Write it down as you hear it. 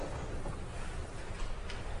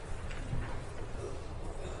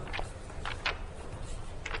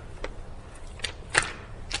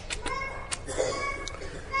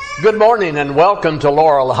Good morning and welcome to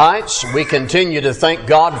Laurel Heights. We continue to thank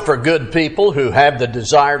God for good people who have the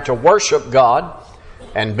desire to worship God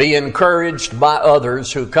and be encouraged by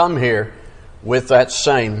others who come here with that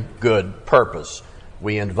same good purpose.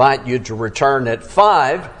 We invite you to return at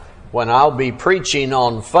 5 when I'll be preaching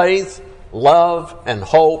on faith, love, and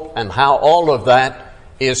hope and how all of that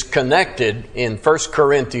is connected in 1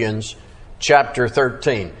 Corinthians chapter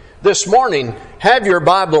 13. This morning, have your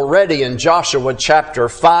Bible ready in Joshua chapter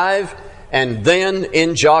 5 and then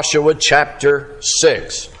in Joshua chapter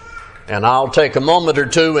 6. And I'll take a moment or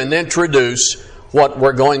two and introduce what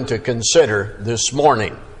we're going to consider this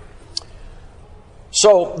morning.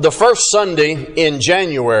 So, the first Sunday in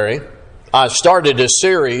January, I started a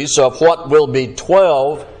series of what will be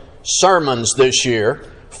 12 sermons this year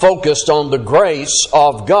focused on the grace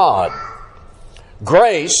of God.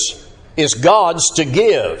 Grace is God's to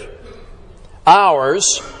give,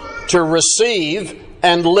 ours to receive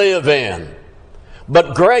and live in.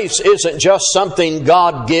 But grace isn't just something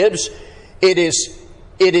God gives, it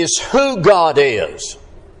is who God is.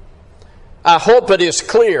 I hope it is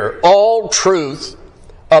clear all truth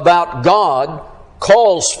about God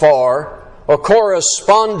calls for a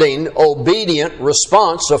corresponding obedient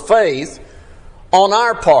response of faith on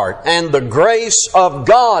our part, and the grace of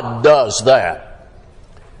God does that.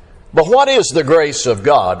 But what is the grace of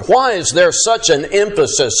God? Why is there such an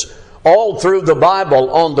emphasis all through the Bible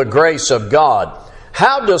on the grace of God?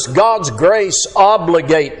 How does God's grace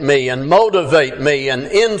obligate me and motivate me and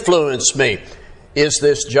influence me? Is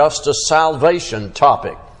this just a salvation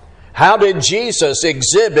topic? How did Jesus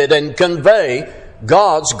exhibit and convey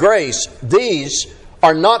God's grace? These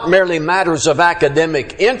are not merely matters of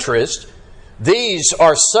academic interest. These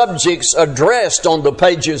are subjects addressed on the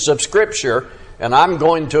pages of Scripture, and I'm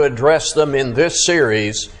going to address them in this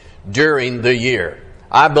series during the year.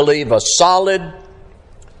 I believe a solid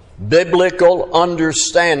biblical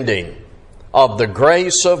understanding of the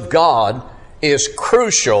grace of God is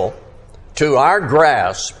crucial to our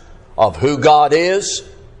grasp of who God is,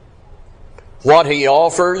 what He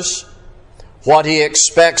offers, what He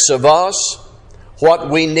expects of us, what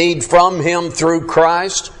we need from Him through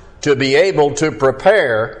Christ to be able to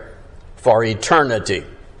prepare for eternity.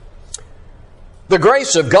 The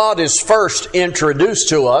grace of God is first introduced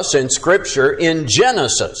to us in Scripture in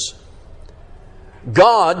Genesis.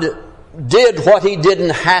 God did what He didn't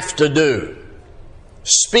have to do,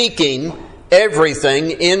 speaking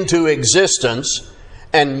everything into existence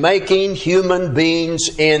and making human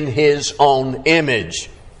beings in His own image.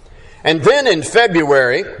 And then in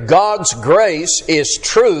February, God's grace is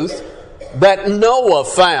truth that Noah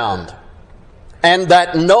found and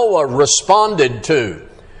that Noah responded to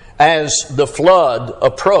as the flood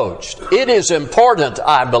approached. It is important,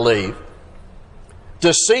 I believe,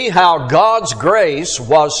 to see how God's grace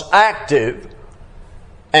was active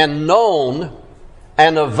and known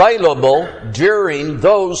and available during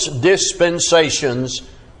those dispensations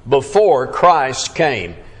before Christ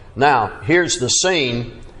came. Now, here's the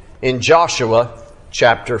scene in Joshua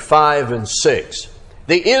chapter 5 and 6.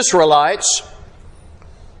 The Israelites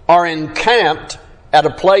are encamped at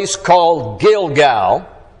a place called Gilgal.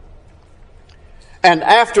 And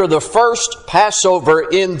after the first Passover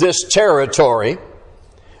in this territory,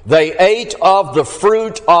 they ate of the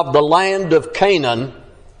fruit of the land of Canaan,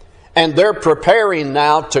 and they're preparing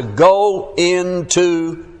now to go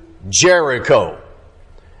into Jericho.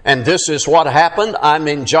 And this is what happened. I'm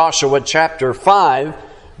in Joshua chapter 5,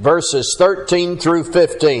 verses 13 through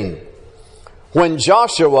 15. When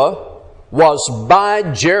Joshua was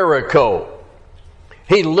by Jericho,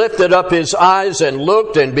 he lifted up his eyes and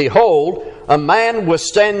looked, and behold, a man was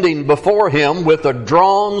standing before him with a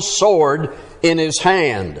drawn sword in his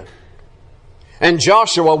hand. And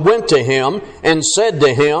Joshua went to him and said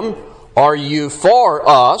to him, "Are you for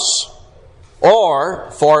us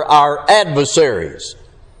or for our adversaries?"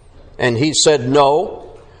 And he said,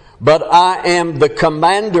 "No, but I am the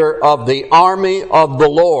commander of the army of the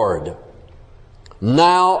Lord.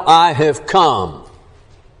 Now I have come."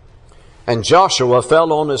 And Joshua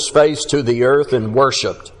fell on his face to the earth and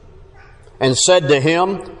worshipped, and said to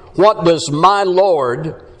him, "What does my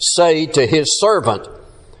Lord say to his servant?"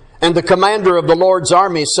 And the commander of the Lord's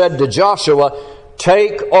army said to Joshua,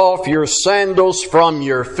 "Take off your sandals from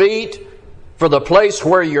your feet, for the place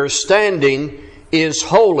where you're standing is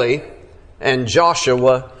holy." And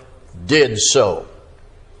Joshua did so.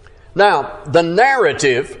 Now, the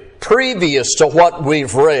narrative previous to what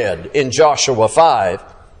we've read in Joshua 5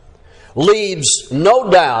 leaves no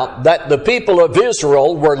doubt that the people of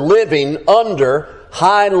Israel were living under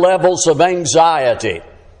high levels of anxiety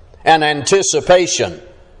and anticipation.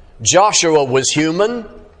 Joshua was human,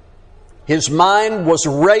 His mind was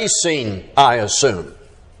racing, I assume.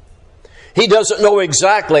 He doesn't know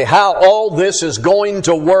exactly how all this is going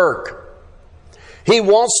to work. He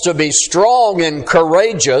wants to be strong and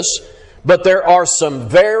courageous, but there are some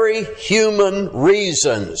very human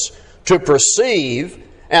reasons to perceive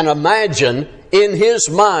and imagine in his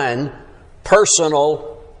mind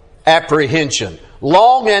personal apprehension.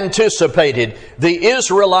 Long anticipated, the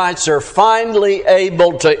Israelites are finally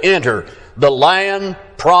able to enter the land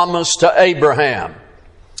promised to Abraham.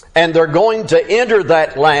 And they're going to enter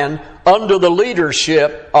that land under the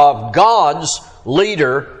leadership of God's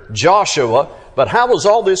leader, Joshua. But how is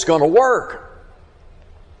all this going to work?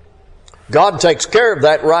 God takes care of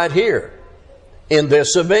that right here in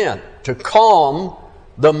this event to calm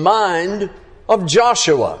the mind of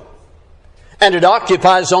Joshua. And it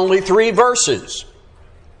occupies only 3 verses.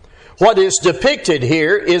 What is depicted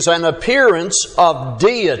here is an appearance of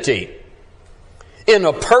deity in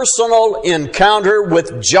a personal encounter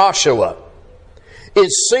with Joshua.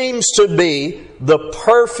 It seems to be the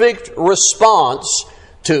perfect response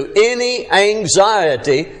to any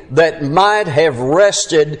anxiety that might have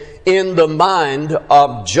rested in the mind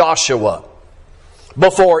of Joshua.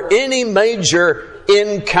 Before any major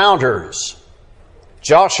encounters,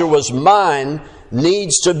 Joshua's mind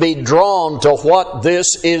needs to be drawn to what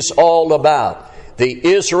this is all about. The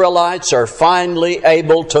Israelites are finally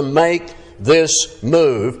able to make this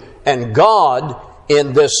move, and God,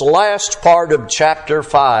 in this last part of chapter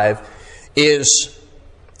 5, is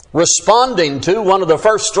responding to one of the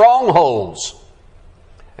first strongholds,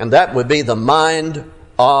 and that would be the mind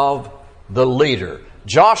of the leader.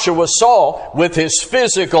 Joshua saw with his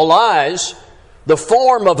physical eyes the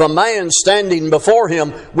form of a man standing before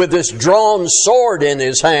him with this drawn sword in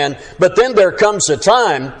his hand. But then there comes a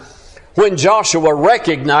time when Joshua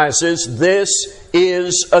recognizes this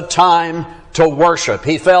is a time to worship.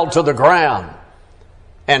 He fell to the ground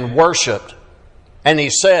and worshiped. And he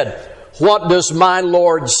said, "What does my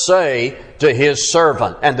Lord say to his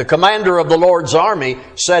servant?" And the commander of the Lord's army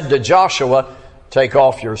said to Joshua, "Take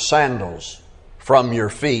off your sandals from your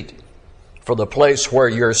feet, for the place where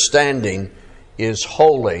you're standing is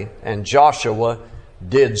holy." And Joshua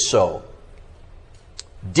did so.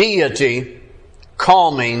 Deity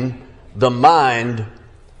calming the mind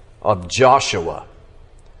of Joshua.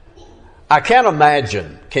 I can't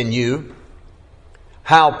imagine, can you,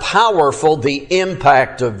 how powerful the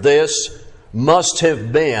impact of this must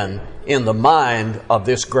have been in the mind of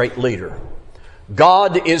this great leader.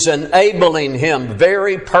 God is enabling him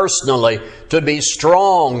very personally to be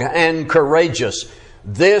strong and courageous.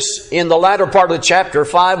 This, in the latter part of chapter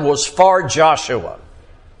 5, was for Joshua,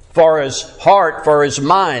 for his heart, for his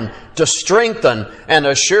mind, to strengthen and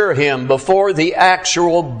assure him before the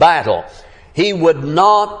actual battle. He would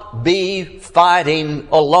not be fighting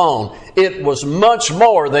alone. It was much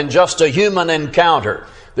more than just a human encounter.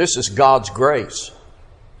 This is God's grace.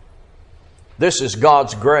 This is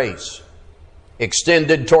God's grace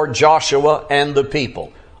extended toward Joshua and the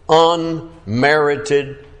people.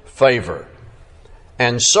 Unmerited favor.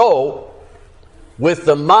 And so, with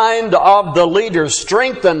the mind of the leader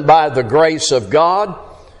strengthened by the grace of God,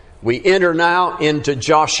 we enter now into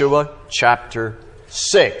Joshua chapter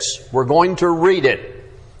 6. We're going to read it.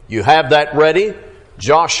 You have that ready?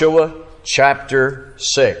 Joshua chapter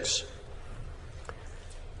 6.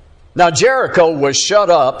 Now Jericho was shut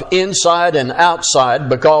up inside and outside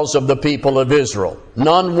because of the people of Israel.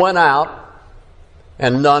 None went out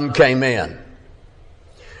and none came in.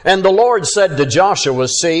 And the Lord said to Joshua,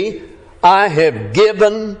 "See, I have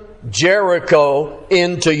given Jericho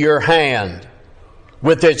into your hand,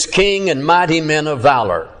 with its king and mighty men of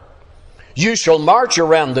valor. You shall march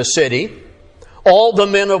around the city, all the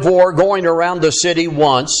men of war going around the city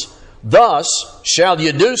once. Thus shall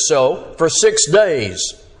you do so for 6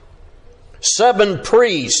 days. 7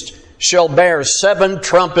 priests shall bear 7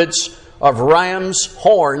 trumpets of ram's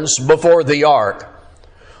horns before the ark.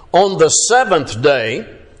 On the 7th day,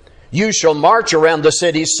 you shall march around the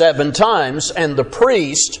city 7 times, and the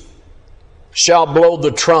priest shall blow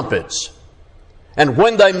the trumpets. And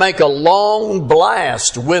when they make a long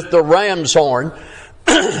blast with the ram's horn,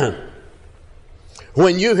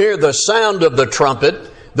 when you hear the sound of the trumpet,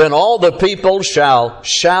 then all the people shall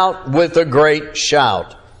shout with a great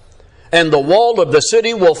shout. And the wall of the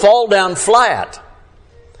city will fall down flat,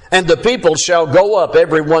 and the people shall go up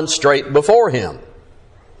every one straight before him."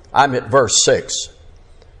 I'm at verse 6.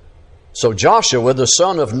 So Joshua the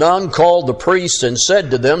son of Nun called the priests and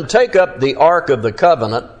said to them, "Take up the ark of the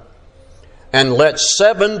covenant, and let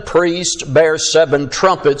 7 priests bear 7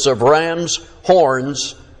 trumpets of ram's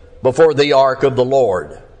horns before the ark of the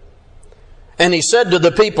Lord. And he said to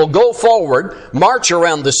the people, "Go forward, march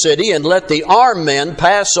around the city, and let the armed men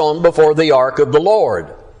pass on before the ark of the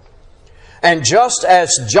Lord." And just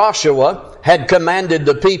as Joshua had commanded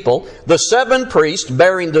the people, the 7 priests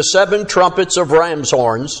bearing the 7 trumpets of ram's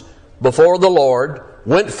horns before the Lord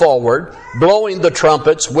went forward, blowing the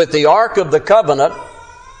trumpets, with the ark of the covenant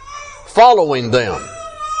following them.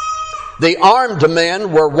 The armed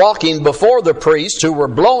men were walking before the priests who were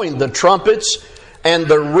blowing the trumpets, and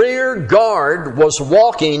the rear guard was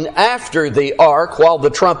walking after the ark while the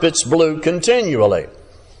trumpets blew continually.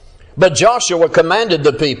 But Joshua commanded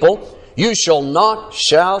the people, "You shall not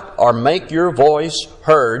shout or make your voice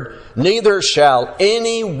heard, neither shall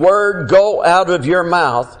any word go out of your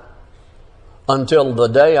mouth until the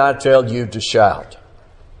day I tell you to shout.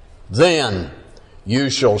 Then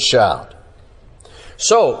you shall shout."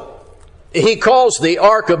 So he caused the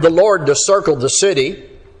ark of the Lord to circle the city,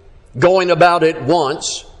 going about it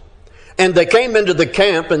once. And they came into the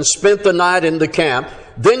camp and spent the night in the camp.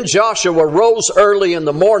 Then Joshua rose early in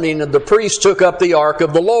the morning, and the priests took up the ark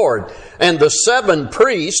of the Lord. And the 7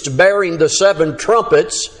 priests bearing the 7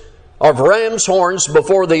 trumpets of ram's horns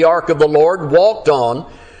before the ark of the Lord walked on,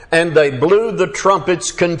 and they blew the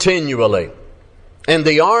trumpets continually. And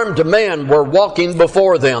the armed men were walking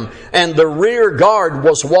before them, and the rear guard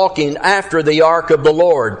was walking after the ark of the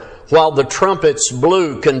Lord, while the trumpets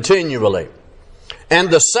blew continually. And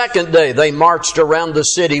the second day they marched around the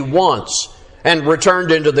city once, and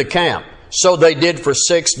returned into the camp. So they did for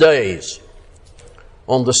 6 days.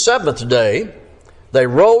 On the 7th day, they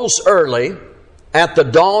rose early at the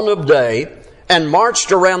dawn of day, and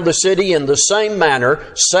marched around the city in the same manner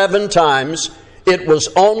 7 times. It was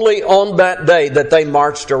only on that day that they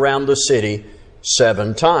marched around the city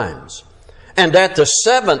 7 times. And at the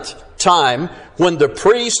 7th time, when the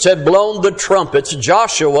priest had blown the trumpets,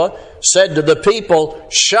 Joshua said to the people,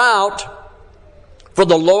 "Shout, for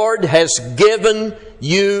the Lord has given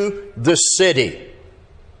you the city.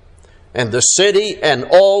 And the city and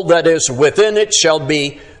all that is within it shall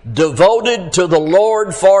be devoted to the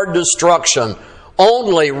Lord for destruction.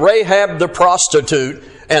 Only Rahab the prostitute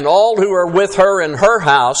and all who are with her in her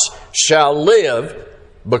house shall live,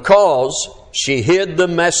 because she hid the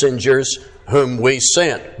messengers whom we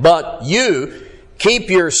sent. But you keep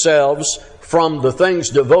yourselves from the things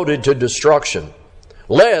devoted to destruction,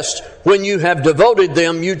 lest when you have devoted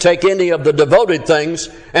them, you take any of the devoted things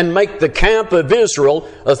and make the camp of Israel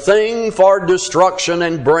a thing for destruction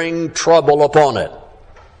and bring trouble upon it.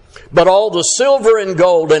 But all the silver and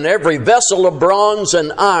gold and every vessel of bronze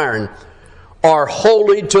and iron are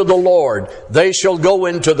holy to the Lord. They shall go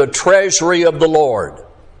into the treasury of the Lord."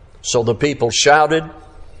 So the people shouted,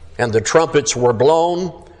 and the trumpets were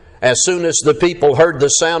blown. As soon as the people heard the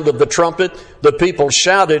sound of the trumpet, the people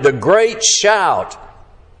shouted a great shout,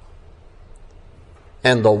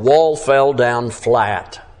 and the wall fell down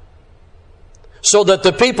flat. So that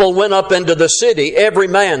the people went up into the city, every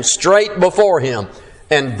man straight before him,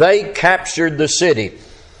 and they captured the city.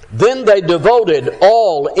 Then they devoted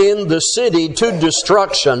all in the city to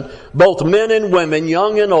destruction, both men and women,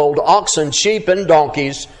 young and old, oxen, sheep, and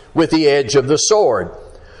donkeys, with the edge of the sword.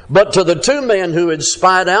 But to the 2 men who had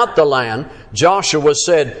spied out the land, Joshua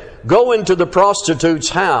said, "Go into the prostitute's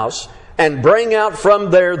house and bring out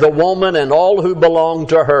from there the woman and all who belong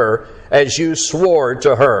to her, as you swore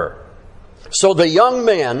to her." So the young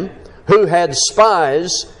men who had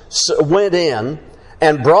spies went in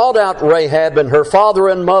and brought out Rahab and her father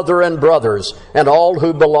and mother and brothers and all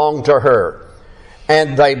who belonged to her.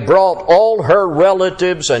 And they brought all her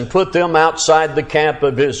relatives and put them outside the camp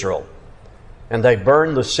of Israel. And they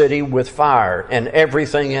burned the city with fire and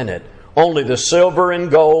everything in it. Only the silver and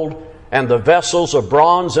gold and the vessels of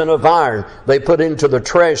bronze and of iron they put into the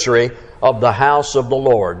treasury of the house of the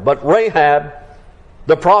Lord. But Rahab,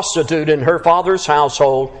 the prostitute, in her father's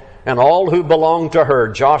household, and all who belonged to her,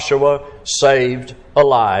 Joshua saved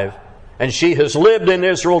alive. And she has lived in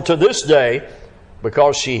Israel to this day,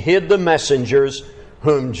 because she hid the messengers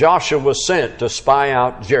whom Joshua sent to spy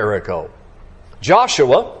out Jericho.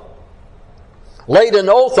 Joshua laid an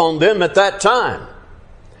oath on them at that time,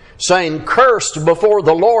 saying, "Cursed before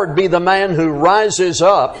the Lord be the man who rises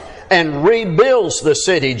up and rebuilds the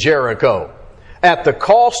city Jericho. At the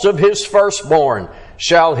cost of his firstborn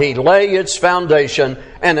shall he lay its foundation,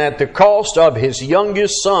 and at the cost of his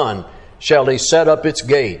youngest son shall he set up its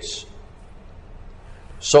gates."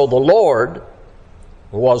 So the Lord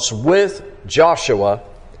was with Joshua,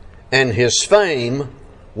 and his fame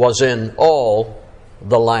was in all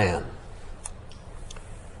the land.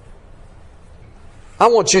 I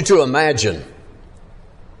want you to imagine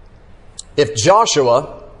if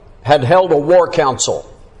Joshua had held a war council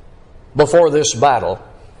before this battle,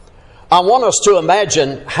 I want us to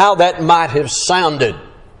imagine how that might have sounded.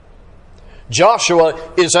 Joshua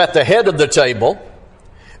is at the head of the table,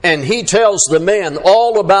 and he tells the men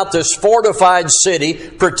all about this fortified city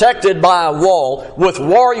protected by a wall with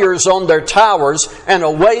warriors on their towers and a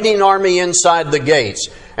waiting army inside the gates.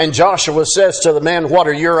 And Joshua says to the men, "What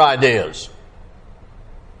are your ideas?"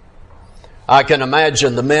 I can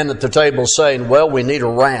imagine the men at the table saying, "Well, we need a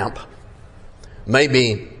ramp,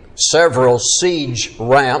 maybe several siege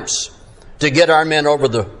ramps to get our men over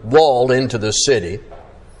the wall into the city."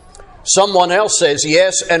 Someone else says,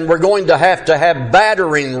 "Yes, and we're going to have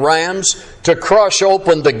battering rams to crush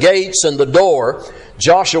open the gates and the door."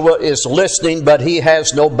 Joshua is listening, but he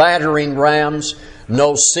has no battering rams,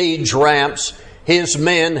 no siege ramps. His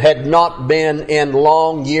men had not been in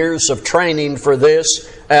long years of training for this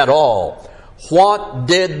at all. What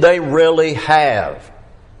did they really have?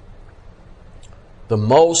 The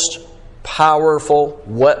most powerful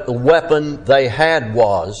weapon they had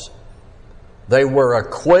was they were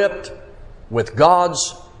equipped with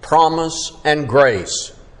God's promise and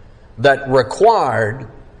grace that required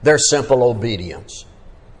their simple obedience.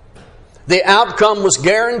 The outcome was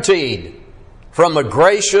guaranteed from a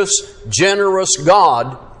gracious, generous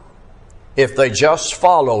God if they just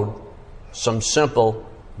followed some simple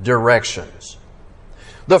directions.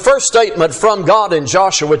 The first statement from God in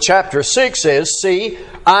Joshua chapter 6 is, "See,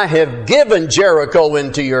 I have given Jericho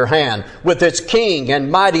into your hand with its king and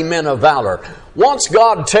mighty men of valor." Once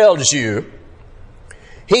God tells you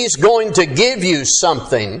He's going to give you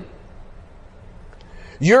something,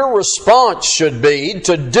 your response should be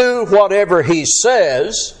to do whatever He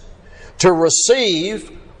says to receive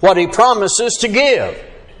what He promises to give.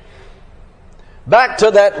 Back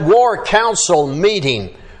to that war council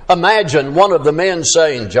meeting. Imagine one of the men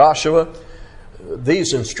saying, "Joshua,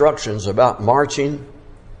 these instructions about marching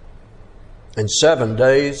in 7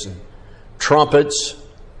 days, and trumpets,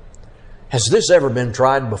 has this ever been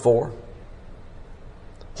tried before?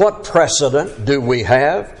 What precedent do we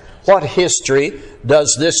have? What history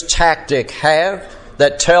does this tactic have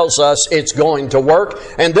that tells us it's going to work?"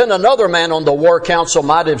 And then another man on the war council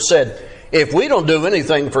might have said, "If we don't do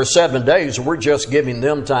anything for 7 days, we're just giving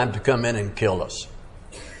them time to come in and kill us."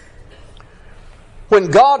 When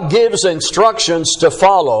God gives instructions to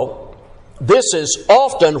follow, this is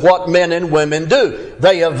often what men and women do.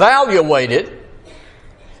 They evaluate it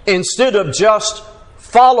instead of just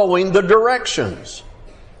following the directions.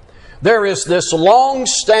 There is this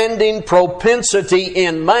long-standing propensity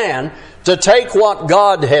in man to take what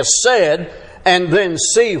God has said and then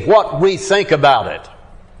see what we think about it.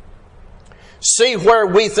 See where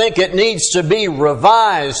we think it needs to be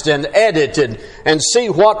revised and edited, and see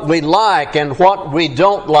what we like and what we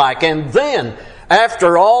don't like. And then,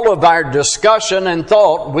 after all of our discussion and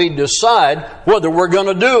thought, we decide whether we're going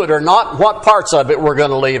to do it or not, what parts of it we're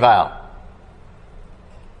going to leave out.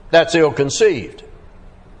 That's ill-conceived.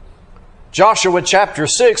 Joshua chapter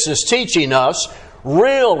 6 is teaching us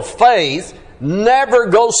real faith never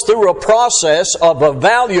goes through a process of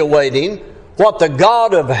evaluating what the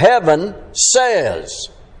God of heaven says.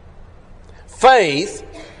 Faith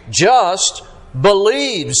just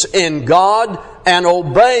believes in God and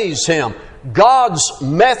obeys Him. God's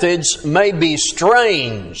methods may be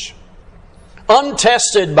strange,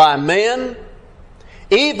 untested by men,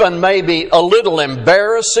 even maybe a little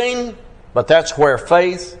embarrassing, but that's where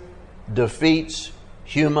faith defeats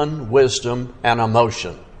human wisdom and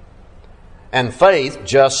emotion. And faith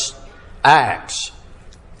just acts.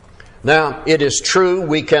 Now, it is true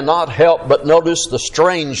we cannot help but notice the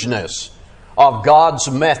strangeness of God's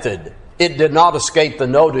method. It did not escape the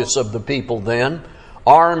notice of the people then.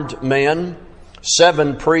 Armed men,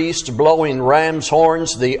 7 priests blowing ram's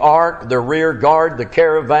horns, the ark, the rear guard, the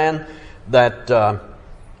caravan that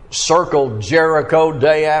circled Jericho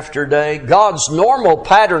day after day. God's normal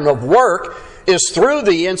pattern of work is through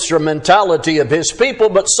the instrumentality of His people,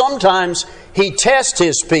 but sometimes He tests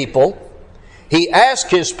His people. He asks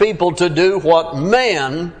His people to do what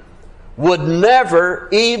man would never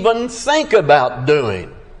even think about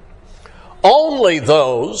doing. Only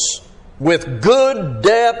those with good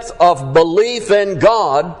depth of belief in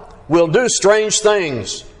God will do strange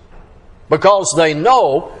things, because they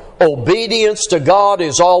know obedience to God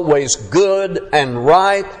is always good and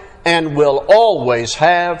right and will always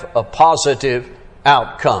have a positive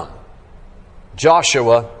outcome.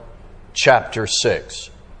 Joshua chapter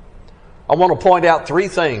 6. I want to point out 3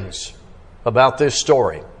 things about this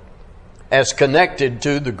story as connected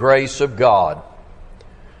to the grace of God.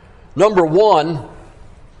 Number 1,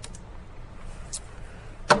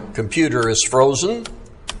 computer is frozen.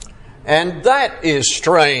 And that is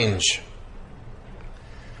strange.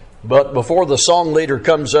 But before the song leader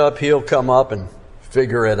comes up, he'll come up and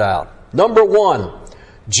figure it out. Number one,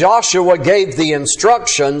 Joshua gave the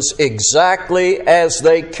instructions exactly as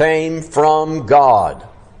they came from God.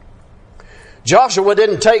 Joshua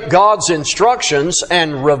didn't take God's instructions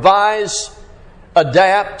and revise,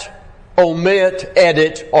 adapt, omit,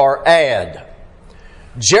 edit, or add.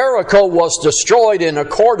 Jericho was destroyed in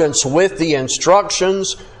accordance with the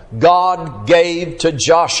instructions God gave to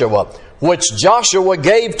Joshua, which Joshua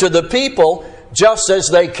gave to the people just as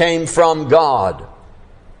they came from God.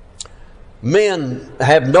 Men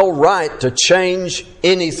have no right to change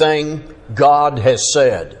anything God has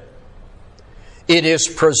said. It is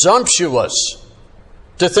presumptuous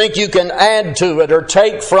to think you can add to it or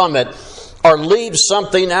take from it or leave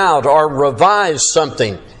something out or revise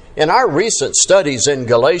something. In our recent studies in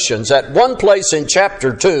Galatians, at one place in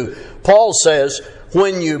chapter 2, Paul says,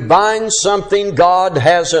 when you bind something God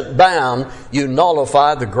hasn't bound, you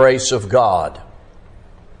nullify the grace of God.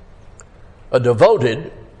 A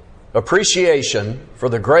devoted appreciation for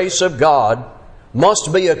the grace of God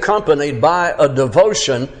must be accompanied by a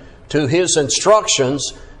devotion to His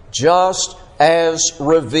instructions just as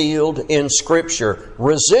revealed in Scripture,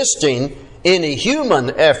 resisting any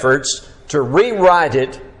human efforts to rewrite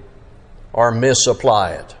it or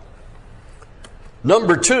misapply it.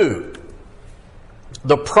 Number two,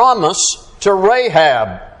 the promise to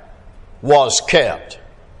Rahab was kept.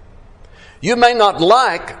 You may not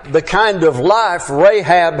like the kind of life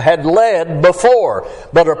Rahab had led before,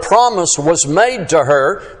 but a promise was made to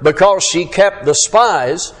her because she kept the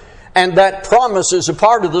spies, and that promise is a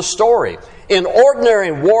part of the story. In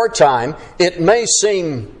ordinary wartime, it may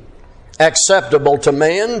seem acceptable to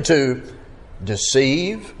men to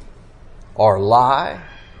deceive or lie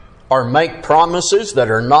or make promises that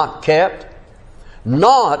are not kept.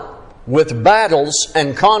 Not with battles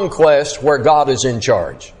and conquest where God is in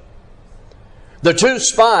charge. The two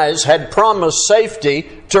spies had promised safety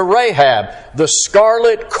to Rahab. The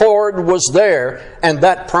scarlet cord was there, and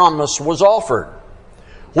that promise was offered.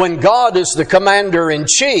 When God is the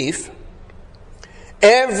commander-in-chief,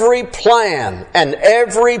 every plan and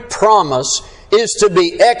every promise is to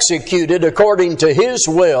be executed according to His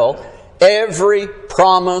will, every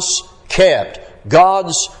promise kept.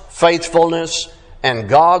 God's faithfulness and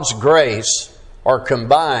God's grace are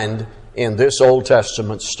combined in this Old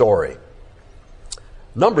Testament story.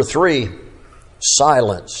 Number three,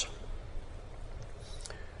 silence.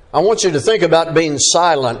 I want you to think about being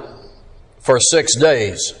silent for 6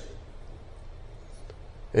 days.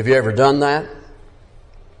 Have you ever done that?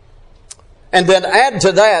 And then add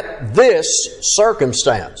to that this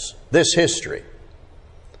circumstance, this history.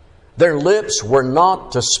 Their lips were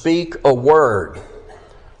not to speak a word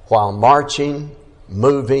while marching,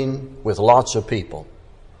 moving with lots of people.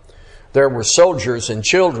 There were soldiers and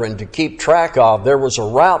children to keep track of. There was a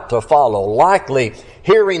route to follow. Likely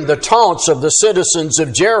hearing the taunts of the citizens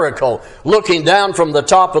of Jericho looking down from the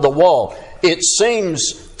top of the wall. It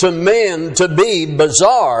seems to men to be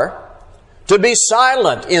bizarre to be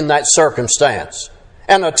silent in that circumstance.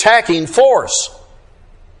 An attacking force.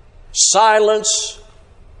 Silence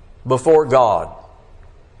before God.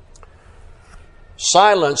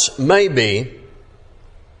 Silence may be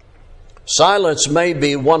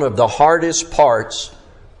one of the hardest parts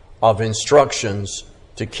of instructions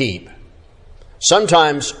to keep.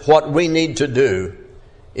 Sometimes what we need to do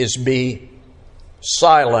is be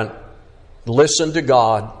silent, listen to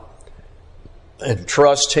God, and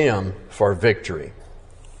trust Him for victory.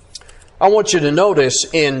 I want you to notice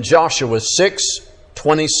in Joshua 6,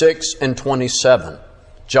 26 and 27,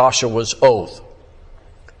 Joshua's oath.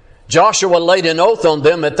 Joshua laid an oath on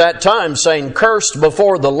them at that time, saying, "Cursed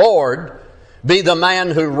before the Lord be the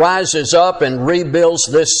man who rises up and rebuilds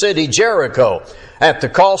this city Jericho. At the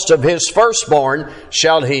cost of his firstborn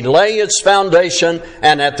shall he lay its foundation,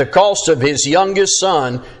 and at the cost of his youngest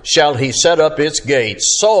son shall he set up its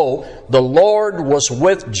gates." So the Lord was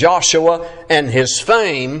with Joshua, and his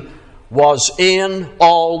fame was in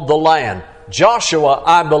all the land. Joshua,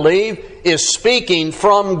 I believe, is speaking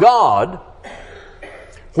from God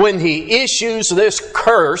when he issues this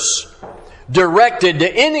curse directed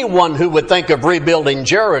to anyone who would think of rebuilding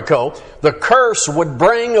Jericho. The curse would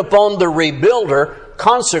bring upon the rebuilder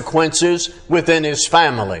consequences within his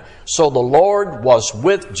family. So the Lord was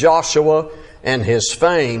with Joshua, and his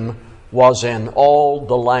fame was in all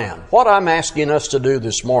the land. What I'm asking us to do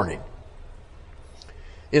this morning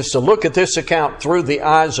is to look at this account through the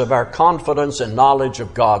eyes of our confidence and knowledge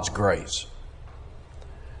of God's grace.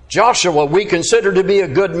 Joshua we consider to be a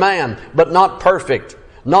good man, but not perfect,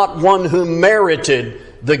 not one who merited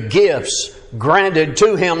the gifts granted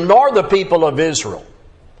to him, nor the people of Israel.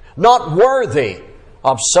 Not worthy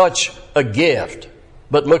of such a gift.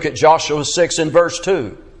 But look at Joshua 6 and verse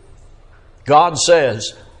 2. God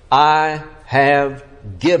says, I have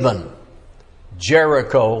given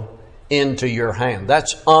Jericho into your hand.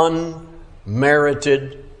 That's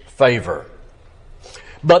unmerited favor.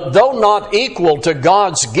 But though not equal to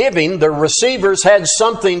God's giving, the receivers had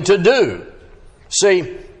something to do.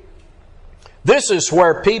 See, this is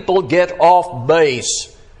where people get off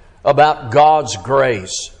base about God's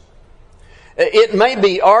grace. It may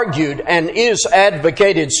be argued and is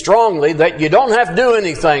advocated strongly that you don't have to do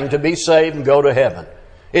anything to be saved and go to heaven.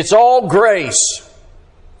 It's all grace.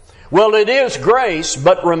 Well, it is grace,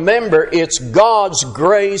 but remember, it's God's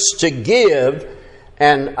grace to give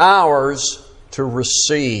and ours to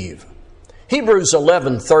receive. Hebrews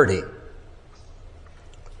 11:30.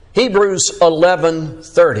 Hebrews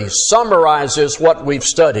 11:30 summarizes what we've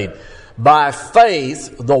studied. By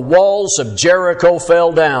faith, the walls of Jericho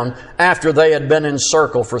fell down after they had been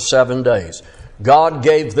encircled for 7 days. God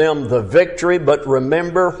gave them the victory, but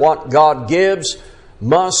remember, what God gives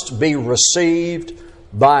must be received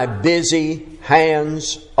by busy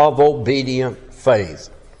hands of obedient faith.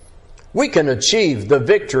 We can achieve the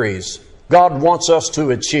victories God wants us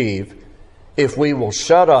to achieve if we will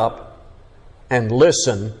shut up and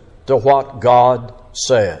listen to what God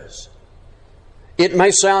says. It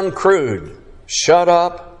may sound crude. Shut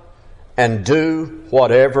up and do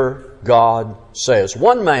whatever God says.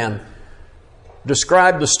 One man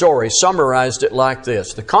described the story, summarized it like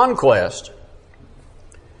this. The conquest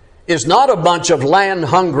is not a bunch of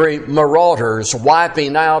land-hungry marauders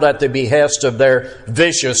wiping out at the behest of their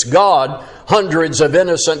vicious God hundreds of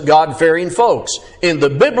innocent God-fearing folks. In the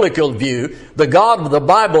biblical view, the God of the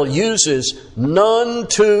Bible uses none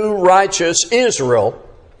too righteous Israel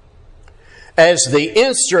as the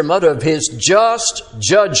instrument of His just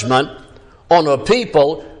judgment on a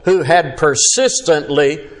people who had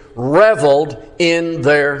persistently reveled in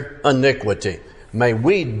their iniquity. May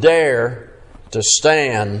we dare to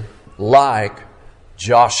stand like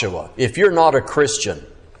Joshua. If you're not a Christian,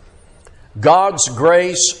 God's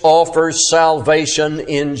grace offers salvation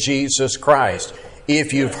in Jesus Christ.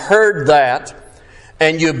 If you've heard that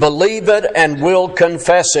and you believe it and will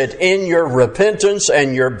confess it in your repentance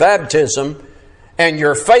and your baptism and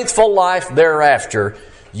your faithful life thereafter,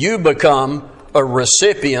 you become a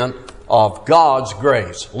recipient of God's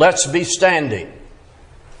grace. Let's be standing.